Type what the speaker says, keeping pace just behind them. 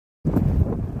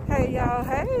Hey y'all,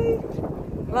 hey!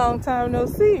 Long time no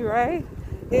see, right?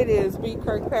 It is B.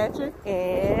 Kirkpatrick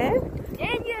and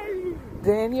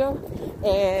Daniel.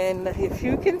 And if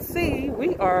you can see,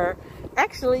 we are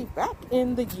actually back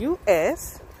in the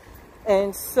U.S.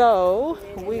 And so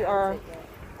we are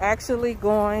actually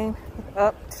going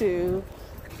up to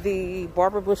the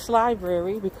Barbara Bush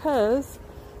Library because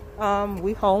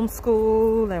we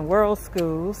homeschool and world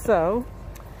school. So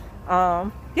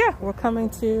yeah, we're coming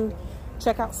to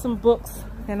check out some books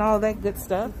and all that good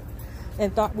stuff,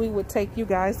 and thought we would take you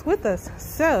guys with us.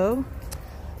 So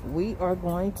we are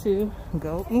going to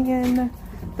go in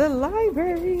the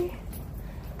library.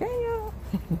 Daniel.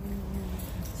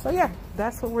 So yeah,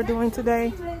 that's what we're doing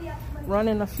today.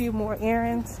 Running a few more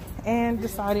errands and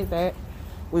decided that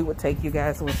we would take you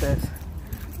guys with us.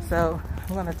 So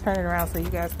I'm gonna turn it around so you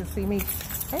guys can see me.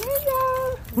 Hey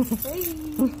y'all. Hey.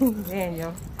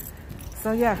 Daniel.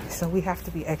 So yeah, so we have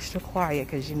to be extra quiet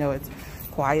because you know it's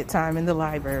quiet time in the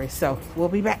library. So we'll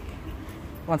be back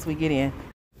once we get in.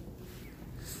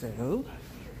 So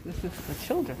this is the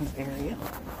children's area.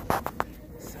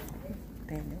 So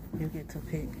Daniel, you get to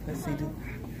pick. Let's see.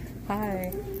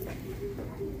 Hi.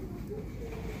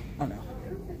 Oh no.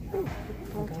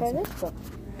 I'll try this book.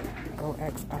 Go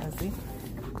ask Ozzy.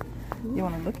 You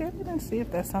want to look at it and see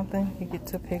if that's something you get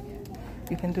to pick?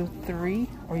 You can do 3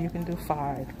 or you can do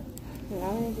 5. I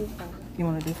want to do 5. You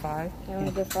want to do 5? I want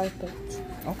to do 5 books.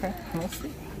 Okay, let's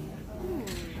see.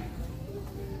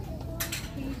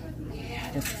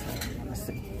 Let's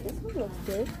see. This one looks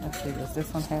good. Let's see, does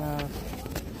this one have...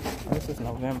 Oh, this is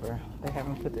November. They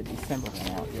haven't put the December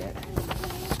one out yet.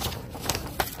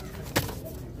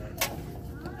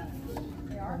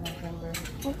 November.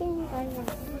 I think I want.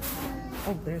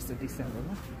 Oh, there's the December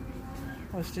one.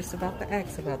 I was just about to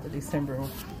ask about the December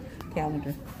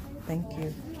calendar. Thank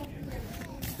you.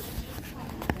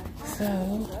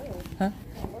 So, huh?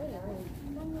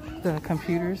 The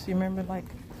computers, you remember, like,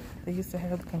 they used to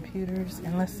have the computers.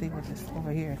 And let's see what this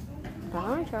over here. I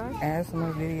want to try.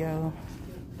 Asthma video.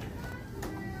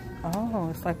 Oh,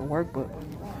 it's like a workbook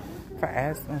for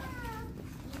asthma.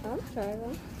 I'll try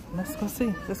them. Let's go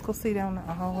see. Let's go see down the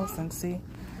aisles and see.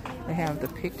 They have the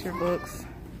picture books.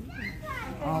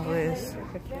 All this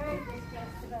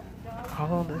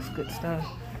good stuff.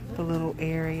 The little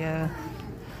area.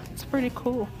 It's pretty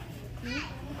cool.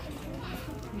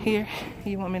 Here,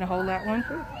 you want me to hold that one?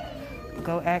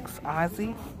 Go ask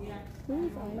Ozzy.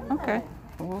 Okay,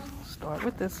 we'll start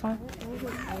with this one.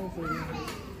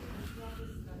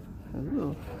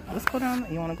 Ooh, let's go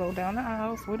down. You want to go down the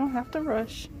aisles? We don't have to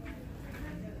rush.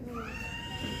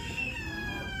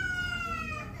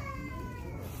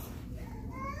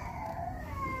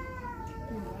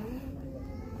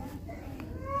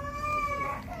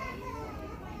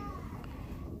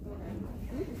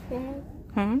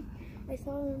 I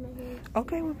saw it in my hand.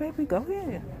 Okay, well, baby, go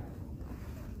ahead.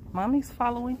 Mommy's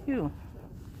following you.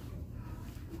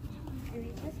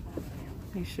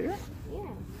 You sure?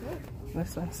 Yeah.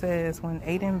 This one says, when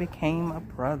Aiden became a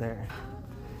brother.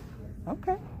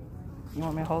 Okay. You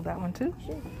want me to hold that one too?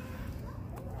 Sure.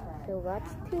 So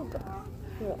that's 2 books.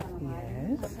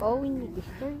 Yes. Oh, we need to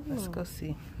start. Let's go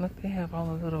see. Look, they have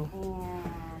all the little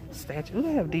statues. Ooh,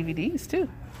 they have DVDs too.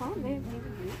 Oh, man.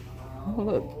 Oh,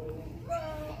 look.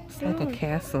 It's like a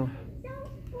castle.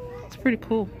 It's pretty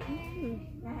cool.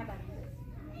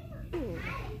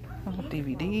 Oh,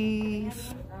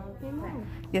 DVDs.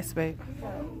 Yes, babe.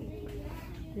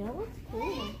 That looks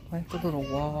cool. Like the little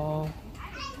wall.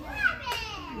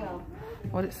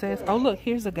 What it says? Oh, look,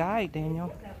 here's a guide,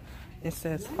 Daniel. It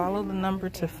says, follow the number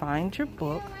to find your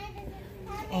book.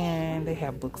 And they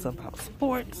have books about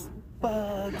sports,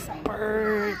 bugs,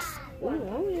 birds,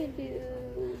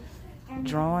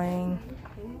 drawing.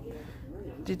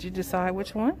 Did you decide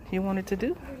which one you wanted to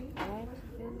do?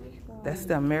 That's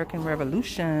the American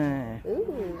Revolution.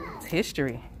 Ooh. It's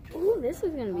history. Ooh, this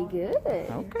is gonna be good.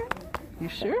 Okay. You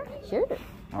sure? Sure.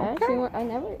 Okay. I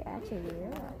never actually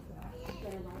realized.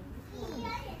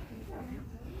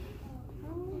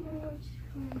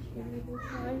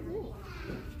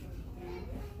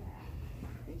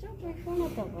 It's okay fun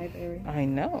at the library. I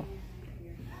know.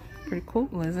 Pretty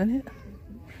cool, isn't it?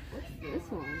 What's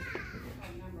this one?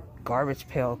 Garbage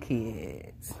Pail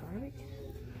Kids. Garbage?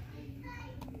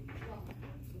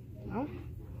 No.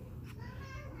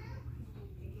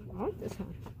 I want this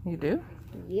one. You do?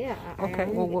 Yeah. Okay,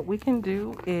 well, what we can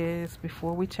do is,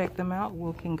 before we check them out,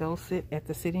 we can go sit at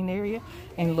the sitting area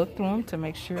and look through them to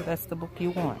make sure that's the book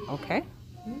you want, okay?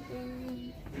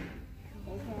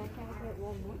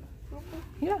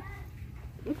 Yeah.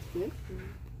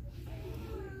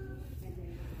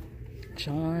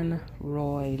 John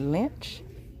Roy Lynch.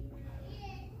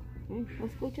 Okay,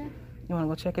 let's go check. You want to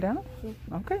go check it out?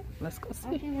 Yeah. Okay, let's go I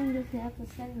see. think we just have to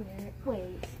send it.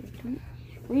 Wait,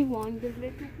 rewind the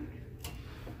video.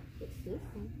 What's this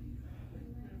one?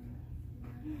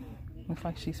 Looks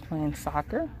like she's playing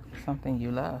soccer, something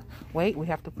you love. Wait, we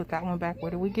have to put that one back.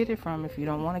 Where did we get it from if you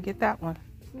don't want to get that one?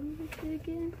 Let me see it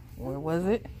again. Where was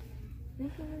it?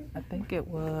 I think it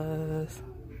was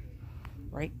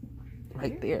right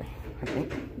there. I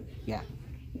think. Yeah.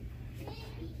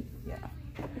 Yeah.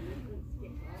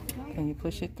 Can you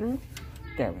push it through?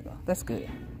 There we go. That's good.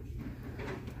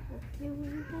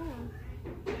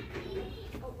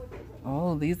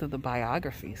 Oh, these are the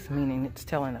biographies, meaning it's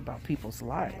telling about people's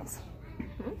lives.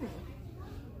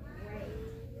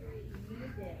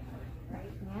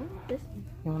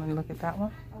 You want to look at that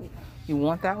one? You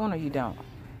want that one or you don't?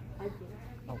 I do.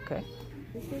 Okay.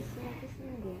 This is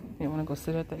You want to go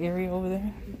sit at the area over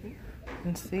there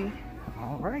and see?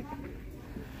 All right.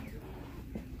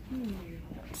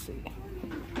 Let's see.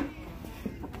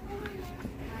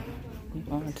 You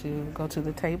want to go to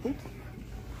the table?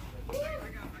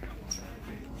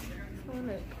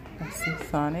 Sonic. Let's see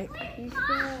Sonic. He's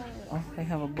there. Oh, they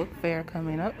have a book fair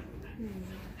coming up,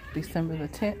 December the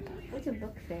 10th, What's a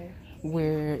book fair?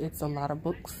 where it's a lot of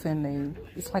books and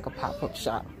it's like a pop-up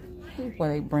shop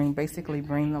where they basically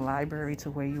bring the library to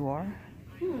where you are.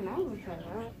 I want to try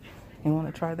that. You want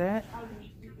to try that?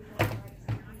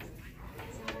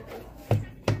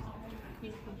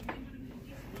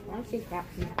 I'll take that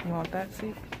one. You want that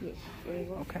seat? Yes, there you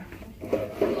go. Okay.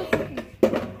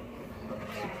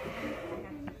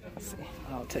 Let's see.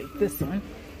 I'll take this one.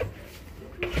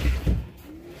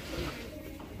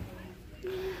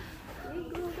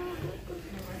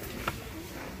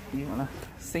 You want to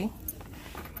see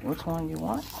which one you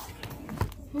want?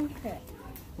 Okay.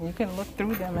 You can look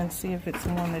through them and see if it's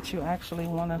one that you actually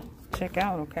want to check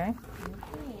out, okay?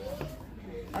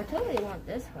 I totally want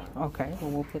this one. Okay,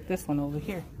 well, we'll put this one over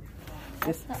here.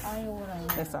 That's the Iowa one.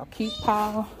 That's our keep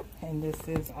pile, and this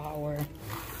is our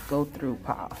go through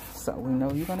pile. So we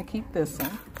know you're going to keep this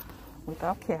one with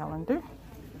our calendar.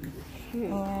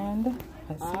 And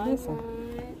let's see this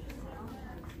one.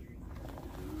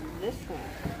 This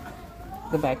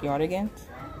one. The Backyardigans.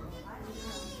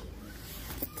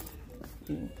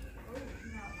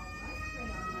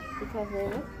 Because they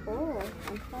look cool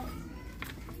and fun.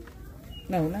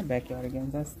 No, not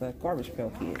Backyardigans. That's the Garbage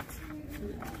Pail Kids.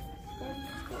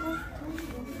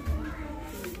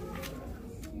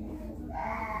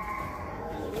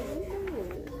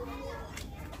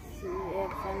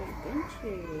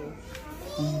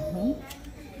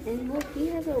 And look, he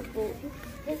has a book.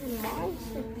 His mind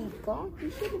should be gone. He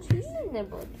shouldn't be in the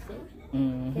book.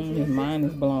 His mind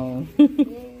is blown. Yeah.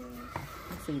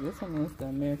 Let's see, this one is the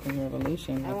American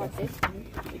Revolution. I want this one.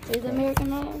 It is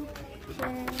American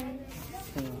Revolution.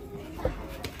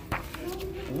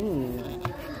 Ooh.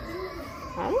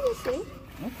 I want to see.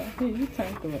 Okay, here, you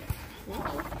turn through it.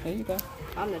 There you go.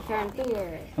 I'm going to turn through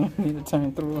it. You need to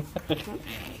turn through it.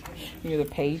 You're the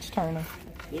page turner.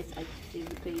 Yes, I can see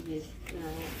the pages.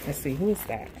 Let's see, who is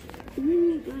that?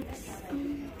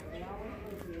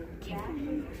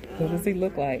 What does he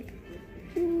look like?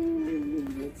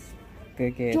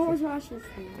 Good guess. George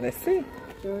Washington. Let's see.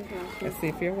 George Washington. Let's see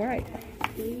if you're right.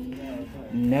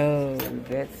 No,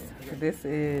 this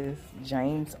is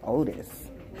James Otis.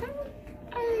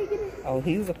 Oh,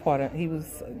 he was a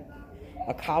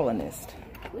colonist.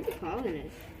 Who's a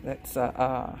colonist? That's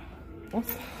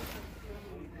what's,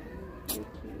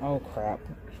 oh crap.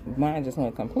 Mine just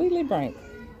went completely blank.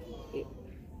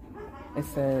 It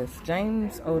says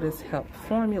James Otis helped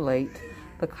formulate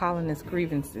the colonists'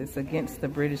 grievances against the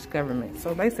British government.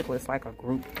 So basically it's like a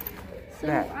group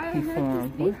that he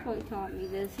formed. This book taught me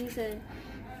this. He said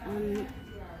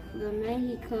the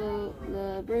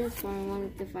British one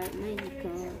wanted to fight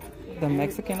Mexico. The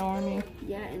Mexican army?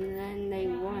 Yeah, and then they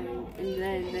won. And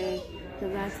then so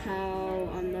that's how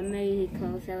the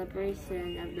Mexico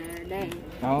celebration of their day.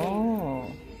 Oh.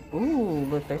 Ooh,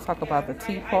 look, they talk about the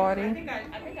Tea Party. I think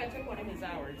I took one of his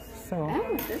hours. So, I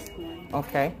want this one.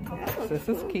 okay. So this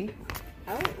is key.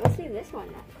 Oh, let's see this one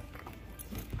now.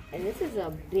 And this is a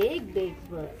big, big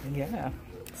book. Yeah.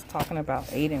 It's talking about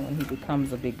Aiden when he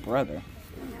becomes a big brother.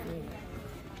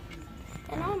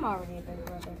 And I'm already a big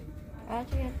brother. I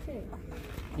actually have two.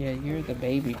 Yeah, you're the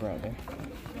baby brother.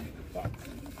 Yeah,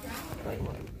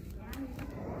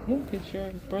 because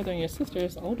your brother and your sister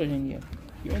is older than you.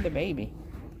 You're the baby.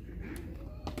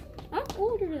 I'm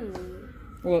older than you.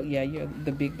 Well, yeah, you're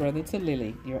the big brother to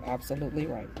Lily. You're absolutely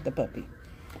right. The puppy.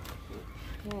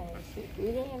 Yeah, we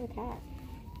didn't have a cat.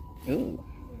 Ooh.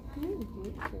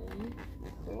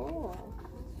 Cool.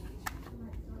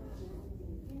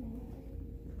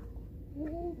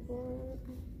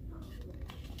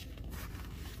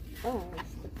 Oh,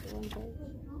 it's the one page.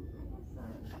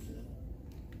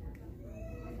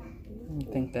 You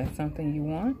think that's something you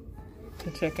want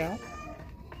to check out?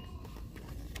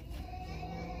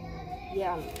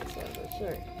 Yeah, I'm gonna sell the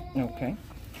shirt. Okay.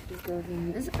 It goes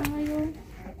in this aisle.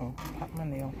 Oh, pop my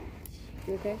nail.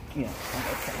 You okay? Yeah, I'm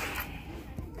okay.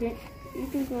 Okay. You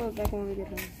can go back when we get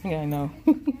home. Yeah, I know.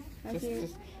 Okay.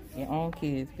 just your own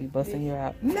kids be busting you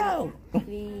out. No!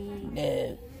 Please.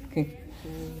 No.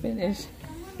 Finish.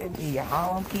 It be your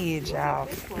own kids, y'all.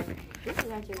 This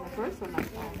is actually the first one I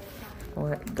found.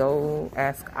 What? Go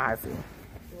ask Ozzy.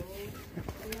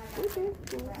 Okay.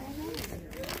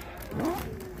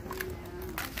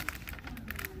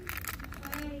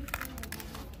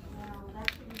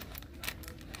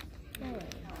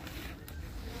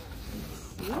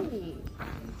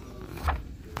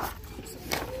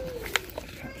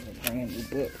 Brand new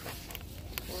book.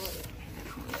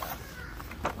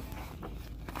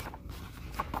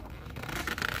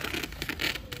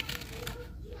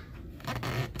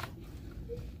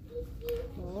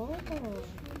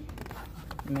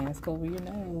 Mask over your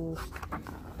nose.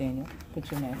 Daniel,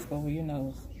 put your mask over your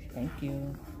nose. Thank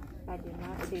you. I did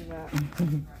not see that.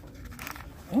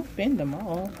 Don't bend them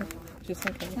all. Just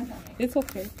okay. It's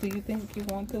okay. Do you think you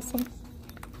want this one?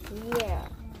 Yeah.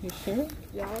 You sure?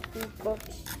 Y'all think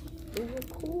books. These are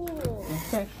cool.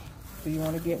 Okay. Do you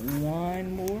want to get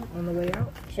one more on the way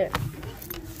out? Sure.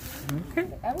 Okay.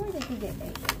 I wanted to get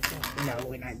 8. No,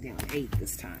 we're not doing 8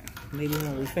 this time. Maybe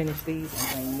when we finish these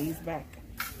and bring these back,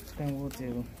 then we'll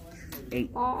do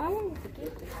 8. Oh, I wanted to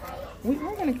keep this. We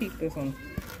are going to keep this one.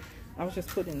 I was just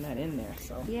putting that in there,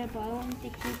 so. Yeah, but I wanted to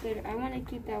keep it. I want to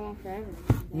keep that one forever.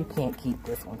 You can't keep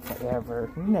this one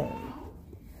forever. No.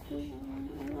 I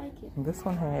like it. This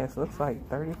one has, looks like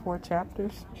 34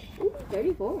 chapters. Ooh,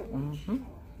 34. Mm-hmm.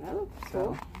 That looks So,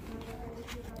 cool.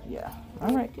 yeah.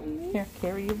 All right. Here,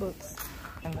 carry your books.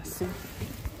 And let's see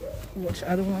which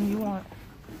other one you want.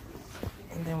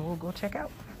 And then we'll go check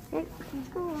out. Hey, let's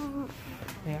go.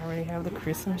 They already have the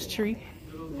Christmas tree.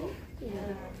 Yeah.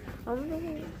 I don't know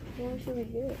when should we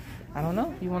do it. I don't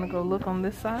know. You want to go look on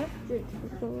this side? Let's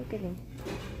go look at him.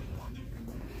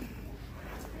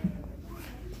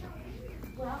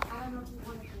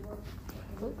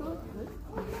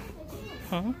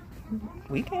 Huh?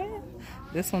 We can.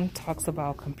 This one talks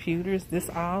about computers. This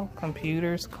aisle,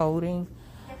 computers, coding,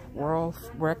 world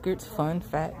records, fun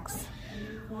facts,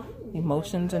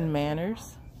 emotions and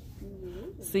manners.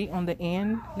 See on the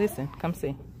end, listen, come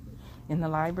see. In the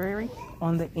library,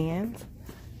 on the end,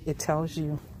 it tells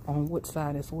you on what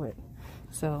side is what.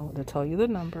 So they'll tell you the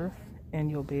number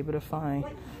and you'll be able to find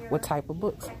what type of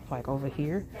books. Like over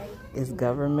here is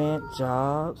government,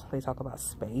 jobs. They talk about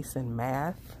space and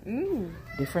math,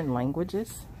 different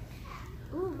languages.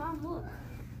 Ooh, Mom, look.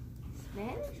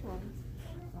 Spanish ones.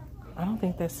 I don't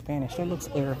think that's Spanish. That looks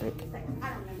Arabic.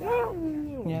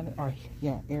 Yeah, or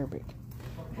yeah, Arabic.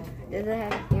 Does it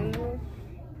have English?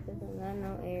 Does it not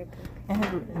know Arabic?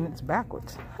 And it's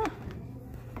backwards. Huh.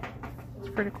 It's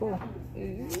pretty cool.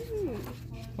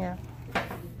 Yeah.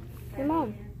 Hey,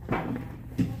 Mom.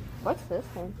 What's this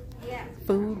one?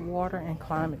 Food, water, and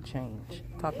climate change.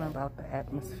 Talking about the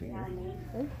atmosphere.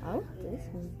 Oh, this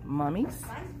one. Mummies.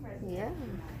 Yeah.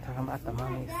 Talking about the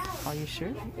mummies. Are you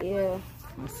sure? Yeah.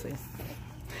 Let's see.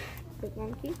 But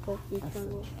Mom, keep cookies.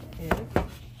 Yeah.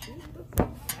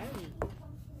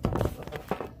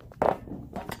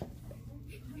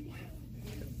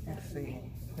 Let's see.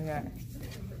 We got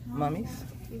mummies.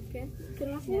 Okay.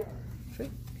 Can I see it? See?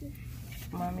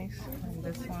 Mummies. And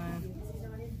this one.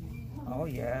 Oh,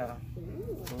 yeah.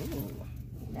 Ooh.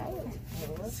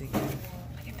 Let's see.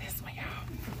 Look at this one, y'all.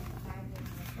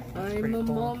 I'm a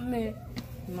mommy.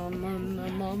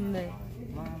 Mommy. Mommy.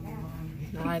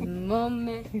 I'm a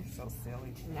mommy. You're so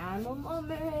silly. I'm a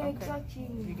mommy. Okay.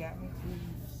 You got me?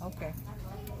 Okay.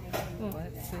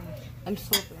 Let's see. I'm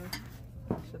slipping.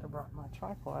 I should have brought my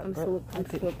tripod. I'm but slipping. I I'm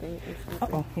didn't. slipping.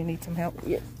 Uh-oh. You need some help?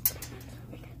 Yes.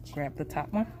 Grab the top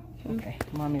one. Okay.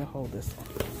 Mommy will hold this one.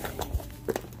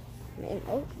 And,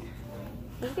 oh.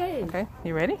 Okay. Okay.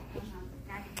 You ready?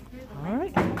 All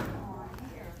right.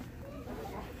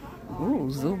 Ooh,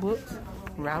 zoo books,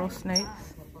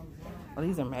 rattlesnakes. Oh,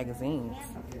 these are magazines.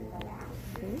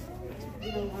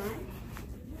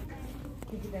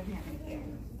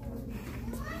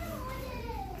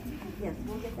 Yes,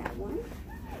 we'll get that one.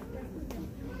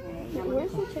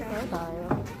 Where's the checkout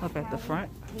aisle? Up at the front.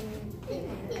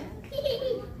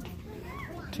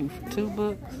 2 for 2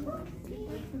 books.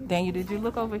 Daniel, did you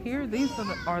look over here? These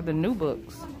are the new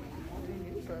books.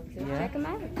 Yeah. Check them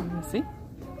out. See?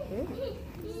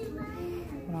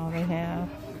 And all they have,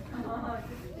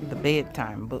 the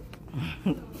bedtime book.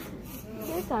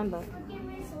 Bedtime book.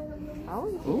 Oh,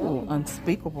 Ooh,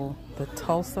 Unspeakable, the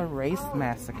Tulsa Race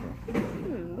Massacre.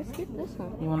 Let's get this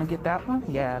one. You want to get that one?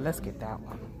 Yeah, let's get that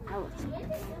one. That looks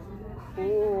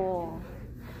cool.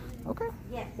 Okay.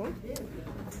 Yes.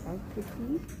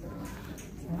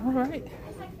 All right.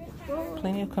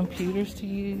 Plenty of computers to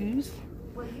use.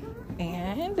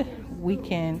 And we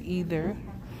can either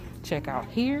check out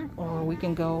here or we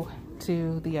can go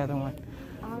to the other one.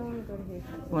 I want to go to here.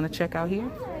 You want to check out here?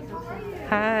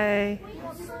 Hi.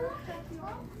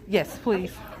 Yes,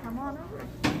 please. Come on over.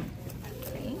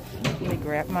 Let me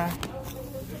grab my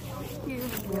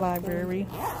library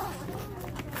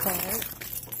card.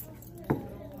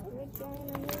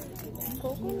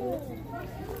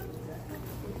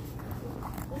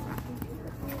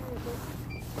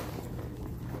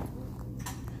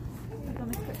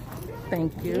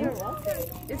 Thank you. You're welcome.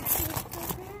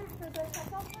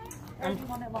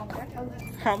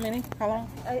 How many? How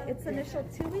long? It's initial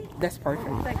 2 weeks. That's perfect.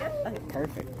 Is that good? Okay.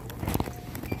 Perfect.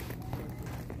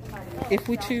 If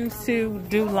we choose to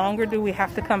do longer, do we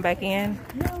have to come back in?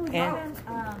 No, And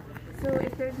so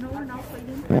if there's no one else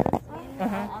waiting for us,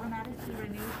 Uh-huh. it'll automatically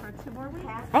renew for 2 more weeks.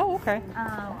 oh, okay.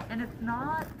 And if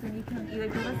not, then you can either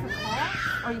give us a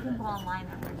call or you can go online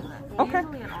and renew it. Okay.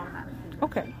 Usually it automatically.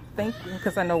 Okay. Thank you.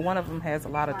 Because I know one of them has a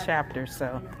lot of chapters,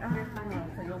 so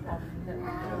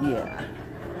yeah.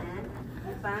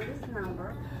 You find this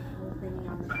number. We'll send you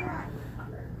on the back.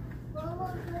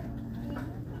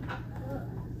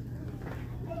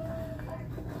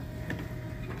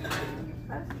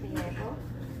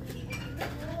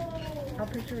 I'll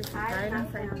picture it right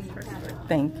inside this first one.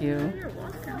 Thank you. You're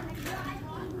welcome.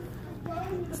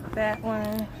 It's that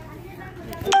one.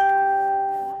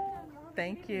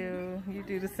 Thank you. You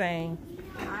do the same.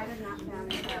 I did not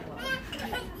found it.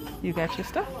 You got your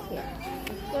stuff? All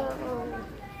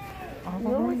That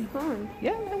was right. fun.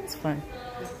 Yeah, that was fun.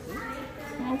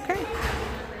 Okay.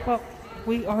 Well,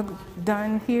 we are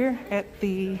done here at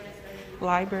the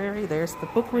library. There's the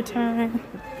book return.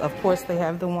 Of course, they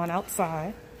have the one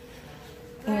outside.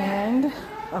 And,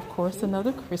 of course,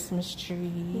 another Christmas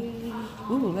tree.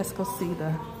 Ooh, let's go see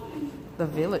the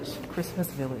village, Christmas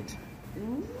village.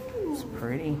 It's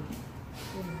pretty.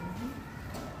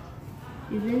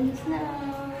 He's in the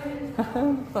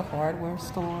snow. The hardware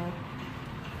store.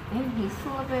 And he's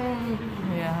slipping.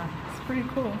 Yeah, it's pretty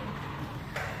cool.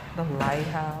 The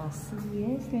lighthouse.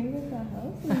 Yes, there is a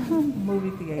house. Movie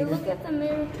Hey, theater. look at the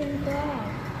American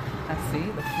flag. I see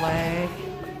the flag.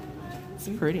 It's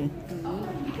pretty.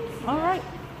 All right.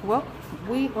 Well,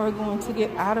 we are going to get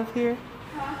out of here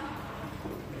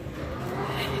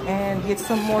and get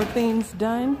some more things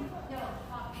done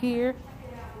here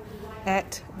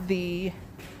at the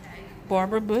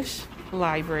Barbara Bush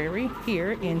Library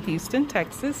here in Houston,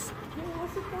 Texas.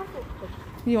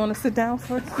 You want to sit down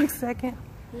for a quick second?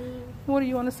 What do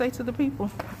you want to say to the people?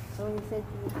 So he said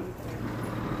to the people,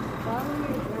 follow your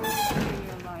dreams to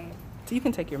your life. So you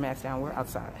can take your mask down. We're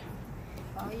outside.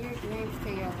 Follow your dreams to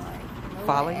your life. Don't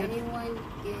Follow let your- anyone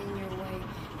get in your way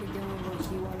to doing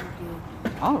what you want to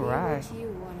do. All Be right. what you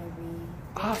want to be.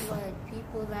 Don't Awesome. let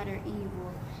people that are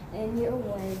evil in your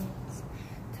way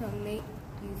to make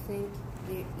you think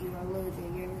that you're a loser.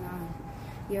 You're not.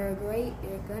 You're great.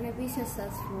 You're gonna be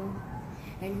successful.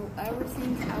 And whoever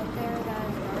thinks out there that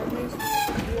is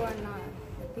garbage, you are not.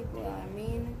 The people that are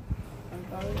mean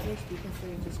are garbage because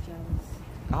they're just jealous.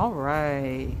 All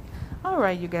right. All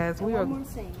right, you guys. We are One more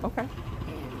thing. okay.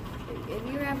 And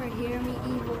if you ever hear me,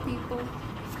 evil people,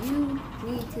 you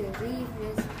need to leave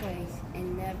this place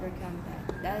and never come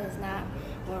back. That is not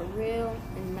what real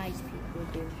and nice people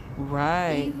do.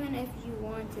 Right. Even if you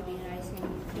want to be nice and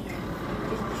you can,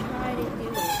 just try to do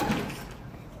it. Just,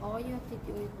 all you have to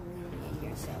do is believe in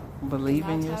yourself. Believe in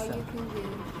And yourself. That's how you can do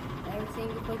everything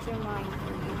you put your mind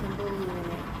to. You can believe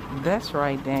in it. That's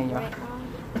right, Daniel. Right,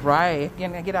 Mom? Right.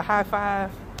 Can I get a high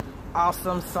five?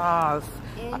 Awesome sauce.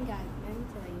 And guys, let me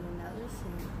tell you another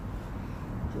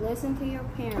thing. Listen to your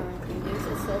parents and do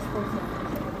successful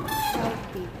things.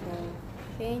 Help people.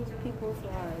 Change people's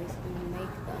lives and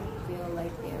make them feel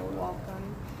like they're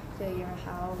welcome to your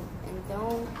house. And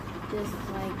don't just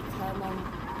like tell them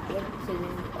what to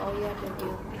do. All you have to do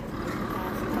is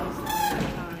pass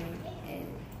nice time.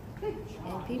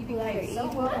 And people that are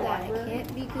evil, that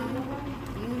can't be good,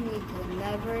 you need to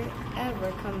never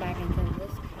ever come back into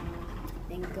this town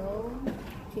and go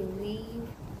to leave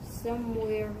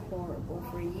somewhere horrible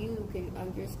for you can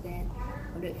understand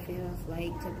what it feels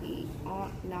like to be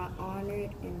not honored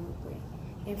and regret.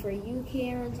 And for you,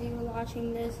 Karens, you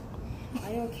watching this,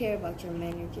 I don't care about your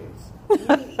managers.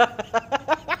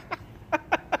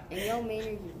 And your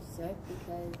managers suck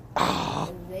because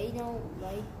if they don't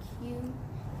like you,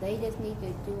 they just need to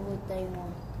do what they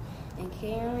want. And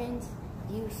Karens,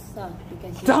 you suck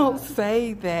because you Don't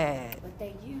say that. But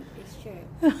they do. It's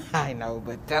true. I know,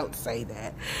 but don't say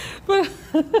that. But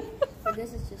But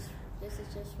this is just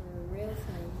for a real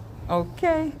thing.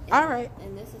 okay. All right.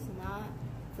 And this is not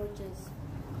for just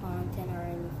content or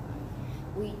anything.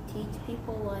 We teach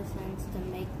people lessons to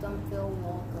make them feel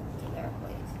welcome to their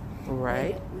place.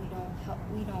 Right.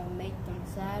 We don't make them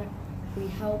sad. We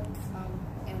help them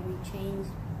and we change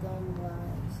their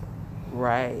lives.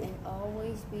 Right. And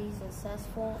always be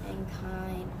successful and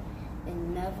kind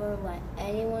and never let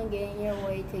anyone get in your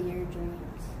way to your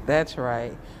dreams. That's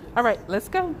right. All right, let's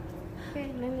go.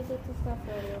 Okay, let me get the stuff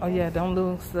ready. Oh yeah, don't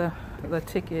lose the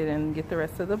ticket and get the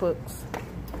rest of the books.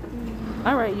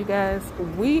 All right, you guys,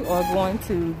 we are going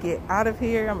to get out of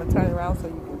here. I'm gonna turn it around so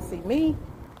you can see me.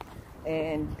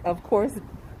 And of course,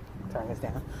 turn this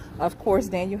down. Of course,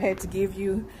 Daniel had to give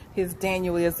you his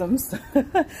Danielisms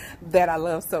that I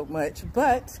love so much.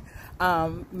 But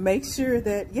make sure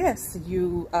that, yes,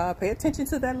 you pay attention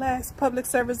to that last public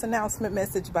service announcement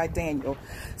message by Daniel.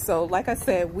 So like I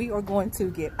said, we are going to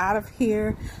get out of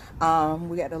here.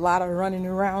 We got a lot of running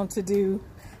around to do.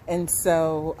 And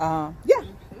so, yeah.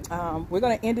 We're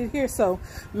going to end it here. So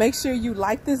make sure you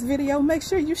like this video. Make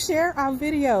sure you share our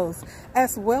videos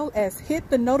as well as hit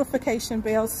the notification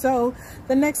bell. So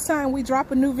the next time we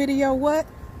drop a new video, what,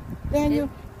 Daniel?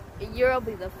 You'll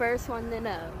be the first one to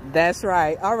know. That's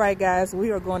right. All right, guys,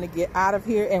 we are going to get out of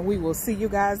here and we will see you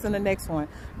guys in the next one.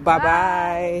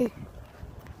 Bye-bye.